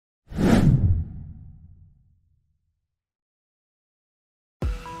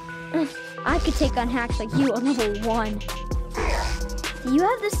I could take on hacks like you on level 1. Do you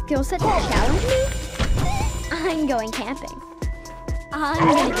have the skill set to challenge me? I'm going camping. I'm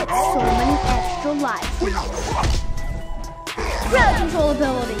gonna get so many extra lives. Crowd control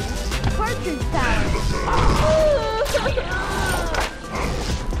ability. Cartridge power.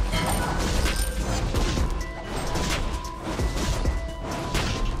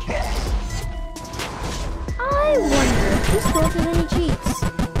 I wonder if this world has any cheats.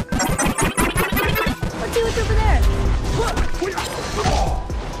 Let's see what's over there.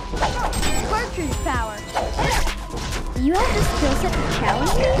 Cartridge power. Do you have the skill set to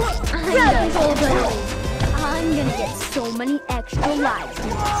challenge me? Crowd control ability. I'm gonna get so many extra lives.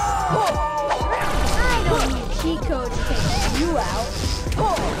 I don't need cheat codes to take you out.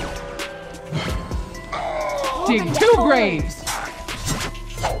 Dig 2 graves.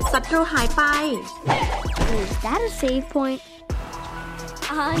 ศัตรูหายไป Is that a save point?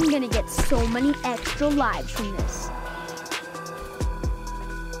 I'm gonna get so many extra lives from this.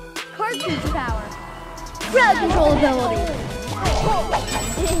 Cartridge power. Crowd control ability.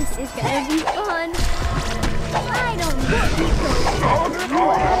 This is gonna be fun. I don't need cheat codes to take you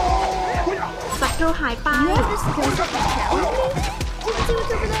out. ศัตรูหายไป You have the skill set to challenge me? Let's see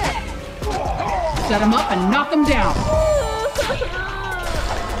what's over there. Set them up and knock them down.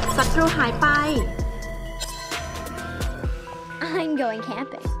 ศัตรูหายไป I'm going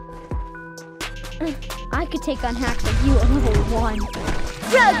camping. I could take on hacks like you on level 1.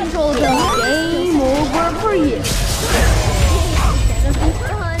 Crowd control ability. Game over for you. This is gonna be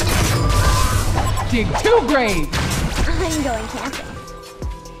fun. Dig 2 graves. I'm going camping.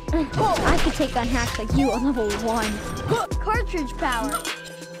 I could take on hacks like you on level 1. Cartridge power.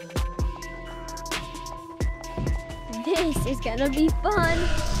 This is gonna be fun.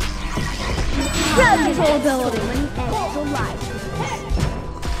 Crowd control ability. Extra lives.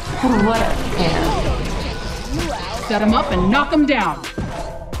 What a can. Set them up and knock them down.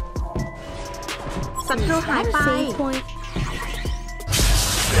 ศัตรูหายไป Save point.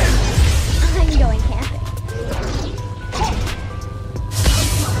 I'm going camping.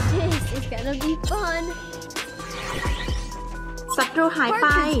 This is gonna be fun. ศัตรูหายไป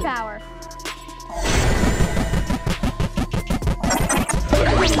Cartridge power.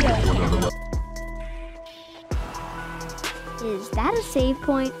 Is that a save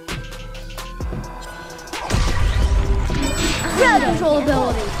point? Crowd control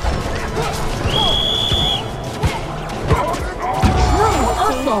ability.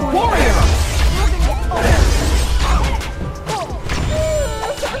 Ursa warrior.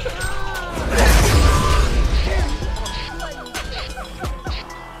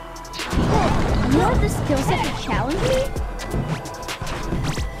 You have the skill set to challenge me?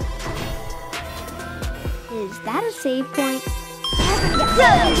 Is that a save point?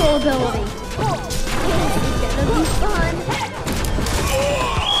 Crowd control ability. This is gonna be fun.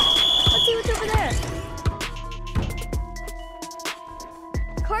 Let's see what's over there.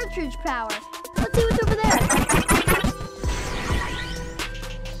 Cartridge power. Let's see what's over there.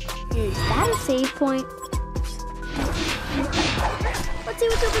 Is that a save point? Let's see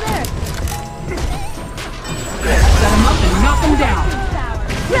what's over there. Set them up and knock them down.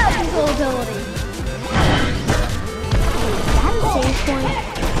 Crowd control ability. Is that a save point?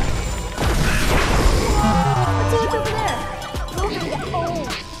 Let's see what's over there.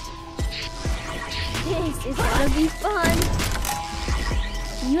 This is gonna be fun.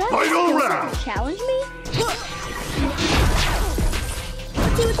 You have Final to round. challenge me?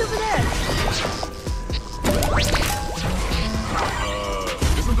 Let's see what's over there.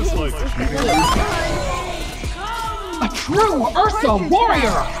 Isn't this like This is cheating? gonna be fun. A true Ursa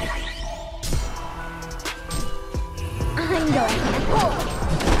warrior. I'm going camping.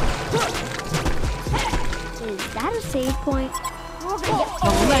 Is that a save point?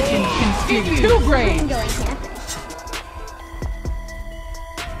 The legend can dig 2 I'm graves. going camping.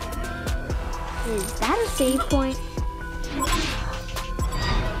 Is that a save point?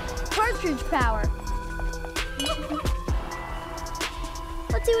 Cartridge power.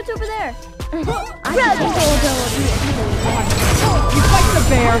 Let's see what's over there. Crowd control ability. You fight the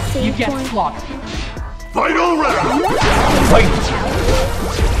bear, Save you get point. slaughtered. Final round! Fight!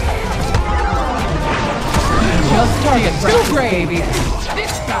 Just dig 2 graves.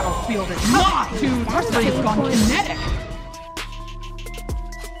 This battlefield is not too. Ursa has gone kinetic.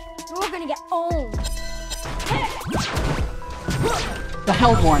 You're gonna get owned. The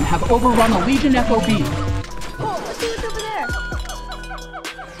Hellborn have overrun a Legion FOB. Let's see what's over there.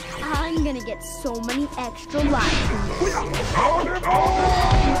 I'm gonna get so many extra lives from this.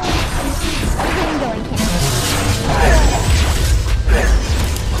 I'm going camping.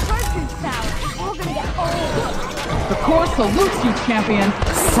 Cartridge power. salutes you, champion.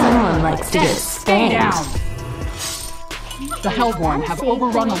 Someone likes to get Stay spanked. down. The Hellborn have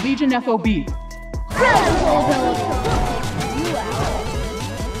overrun a Legion FOB. Incredible ability.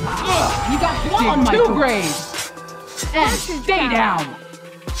 You got one on my 2 grade. And stay down.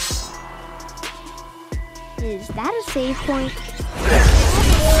 Is that a save point?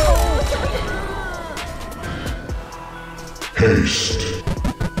 Haste.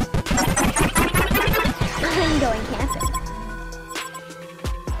 I'm going camping.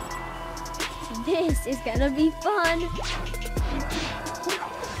 This is gonna be fun.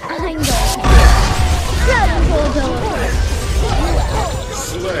 I'm going camping. Incredible ability.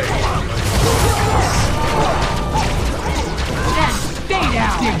 Slay. And stay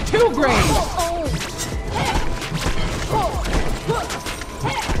down. Dig 2 grade.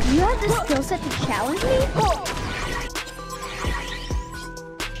 You have the skill set to challenge me?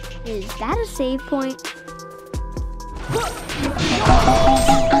 Is that a save point?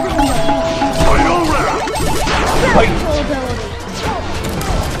 Final round. Fight. Incredible ability.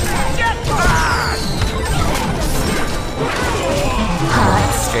 Hot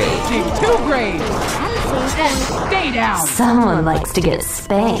streak. Dig 2 grade. That is a save And point. stay down. Someone likes to get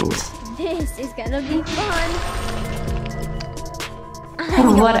spanked. This is gonna be fun.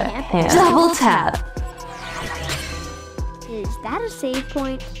 What a hand. Double tap. Is that a save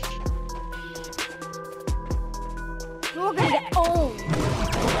point? You're gonna get owned.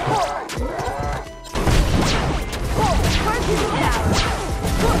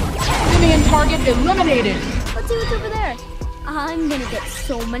 Enemy and target eliminated. Let's see what's over there. I'm gonna get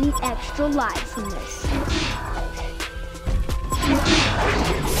so many extra lives from this.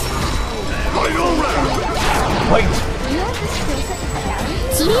 Final round. Fight. You have the skill set to challenge?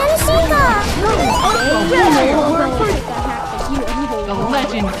 The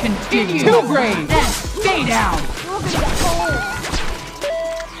legend continues. 2 grade. And stay down.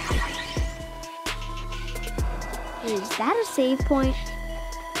 Is that a save point?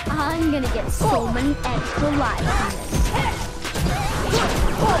 I'm gonna get so many extra lives from this.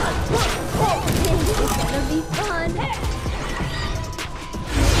 This is gonna be fun.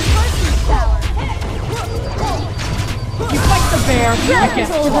 You fight the bear. You get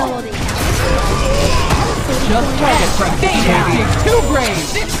Incredible swallowed. ability. Just target from stay down. Dig 2 grade.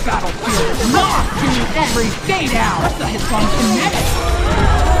 This battlefield is not to every stay down. Ursa has gone kinetic.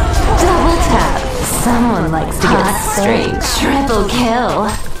 Double tap. Someone likes to get spanked. Triple kill.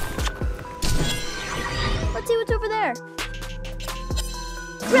 Let's see what's over there.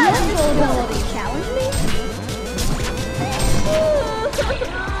 Incredible ability. Challenge me?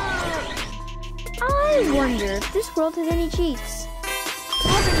 I wonder if this world has any cheats.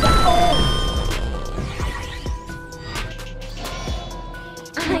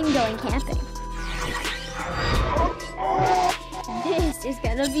 I'm going camping. This is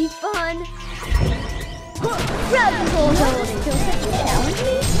gonna be fun. Incredible ability. Skill set to challenge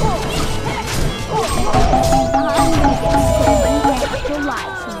me? I'm gonna get so many extra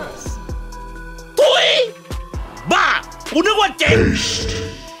lives from this. ทุยบ้ากูนึกว่าเจ๋ง Haste.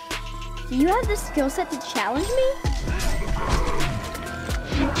 Do you have the skill set to challenge me?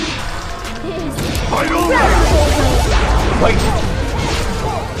 This is Final round. Fight.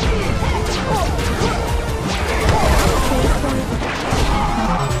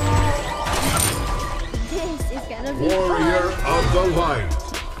 This is gonna be Warrior fun. of the light.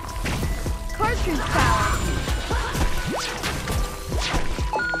 Cartridge power.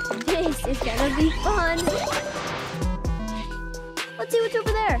 This is gonna be fun. Let's see what's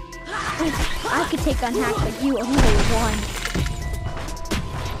over there. I could take on hacks like you only one.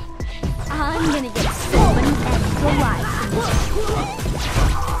 I'm gonna get so many extra lives from this.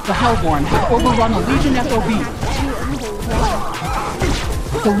 The Hellborn have overrun a Legion FOB.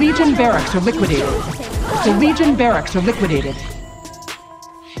 The Legion barracks are liquidated. The Legion barracks are liquidated.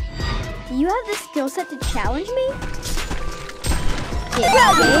 Do you have the skill set to challenge me? It's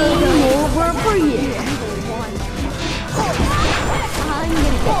game over for you. I'm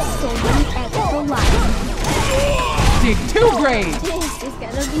gonna get so many extra lives. Dig 2 grade. This is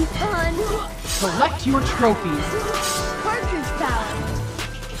gonna be fun. Collect your trophies. Cartridge power.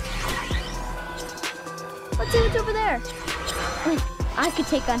 Let's see what's over there. I could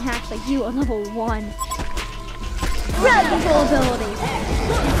take on hacks like you on level 1. Incredible ability.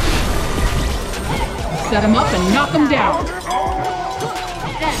 Set them up and knock them down.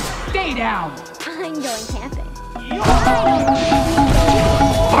 And stay down. I'm going camping.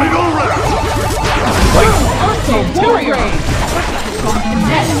 Final round. Ursa 2 grade.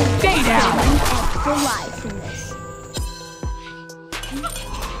 And stay down. Extra lives in this.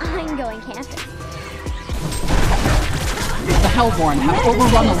 I'm going camping. Hellborn have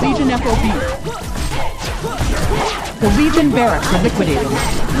overrun the Legion FOB. The Legion barracks are liquidated.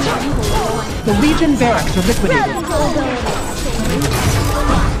 The Legion barracks are liquidated.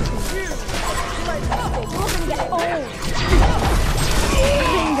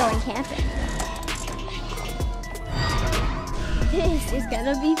 I'm going camping. This is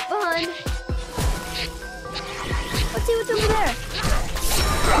gonna be fun. Let's see what's over there.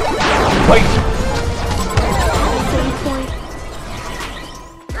 Wait!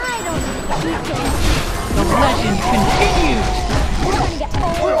 I don't know. The legend continues. We're gonna get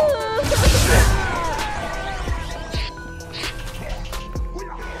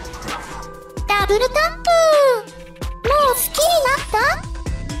Double tap! もう好きになった？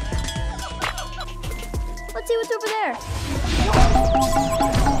 Let's see what's over there.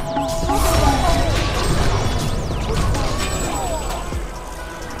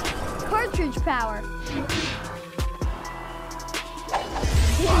 Cartridge power.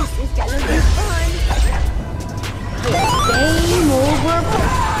 This is gonna be fun. Game over.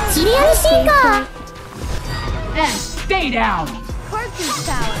 シリアルシンカー And stay down. Cartridge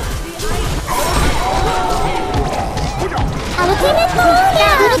power. アルティメットウォーリアー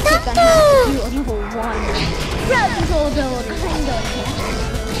ダブルタップ You are level 1. Crowd control ability. I'm going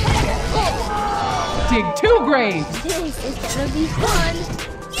Dig 2 graves. This is gonna be fun.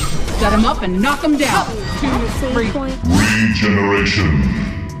 Set him up and knock him down. 2, 3. Save point. Regeneration.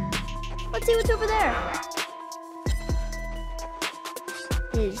 Let's see what's over there.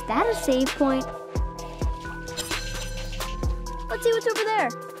 Is that a save point? Let's see what's over there.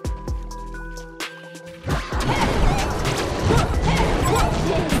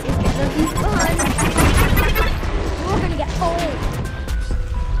 This is gonna be fun. We're gonna get old.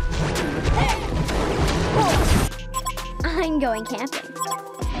 I'm going camping.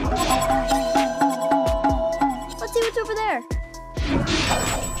 Let's see what's over there.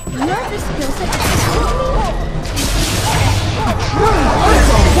 You have the skill set.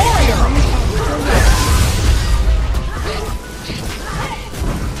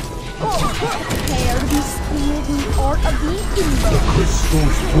 Prepare to be skilled in the art of being invoked.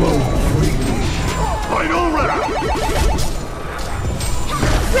 Crystals flow freely. Final round!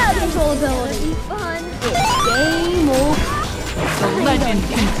 Crowd control ability. Fun. It's game over. The legend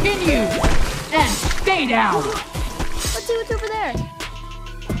continues. And stay down. Let's see what's over there.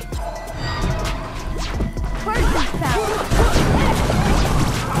 Cartridge power.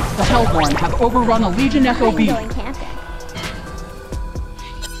 The Hellborn have overrun a Legion I'm FOB. going camping.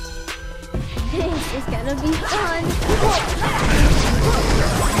 This is gonna be fun.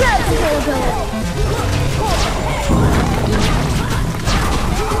 Crowd control ability.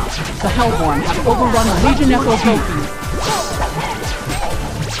 The Hellborn have overrun a Legion FOB.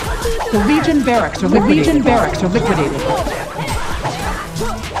 The Legion barracks are liquidated.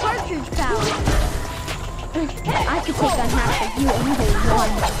 Cartridge power. I could take on half of you another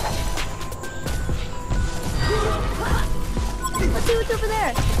one. Let's see what's over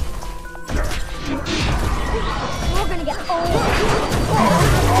there. We're gonna get old.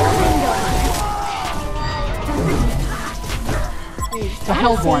 The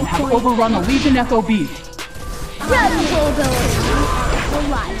Hellborn have overrun a Legion FOB. Crowd control ability. We're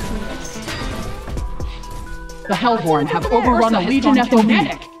live from this. The Hellborn have overrun a Legion FOB.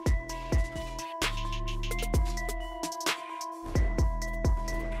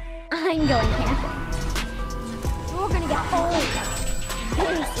 I'm going camping. We're gonna get old.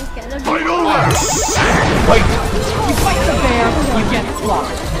 This is gonna be Final fun. round! Wait! You fight the bear, you get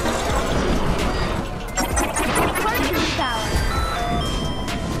slaughtered. Cartridge power.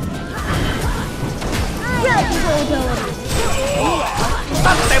 Crowd control ability.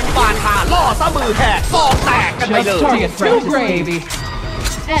 ตั้งเต็มบาทาล่อซะมือแหกซอกแตกกันไปเลย Just target 2 gravy.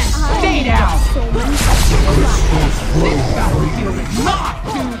 And stay down. So many This battlefield is not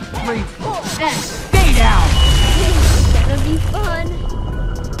 2, 3. And stay down. This is gonna be fun.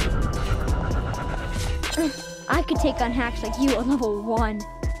 I could take on hacks like you on level 1.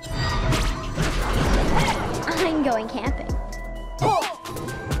 I'm going camping.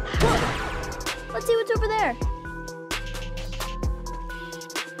 Let's see what's over there.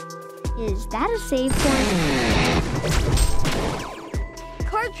 Is that a save point?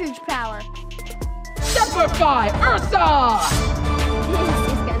 Cartridge power. Semper Fi, Ursa! This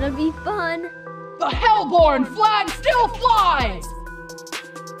is gonna be fun. The Hellborn flag still flies!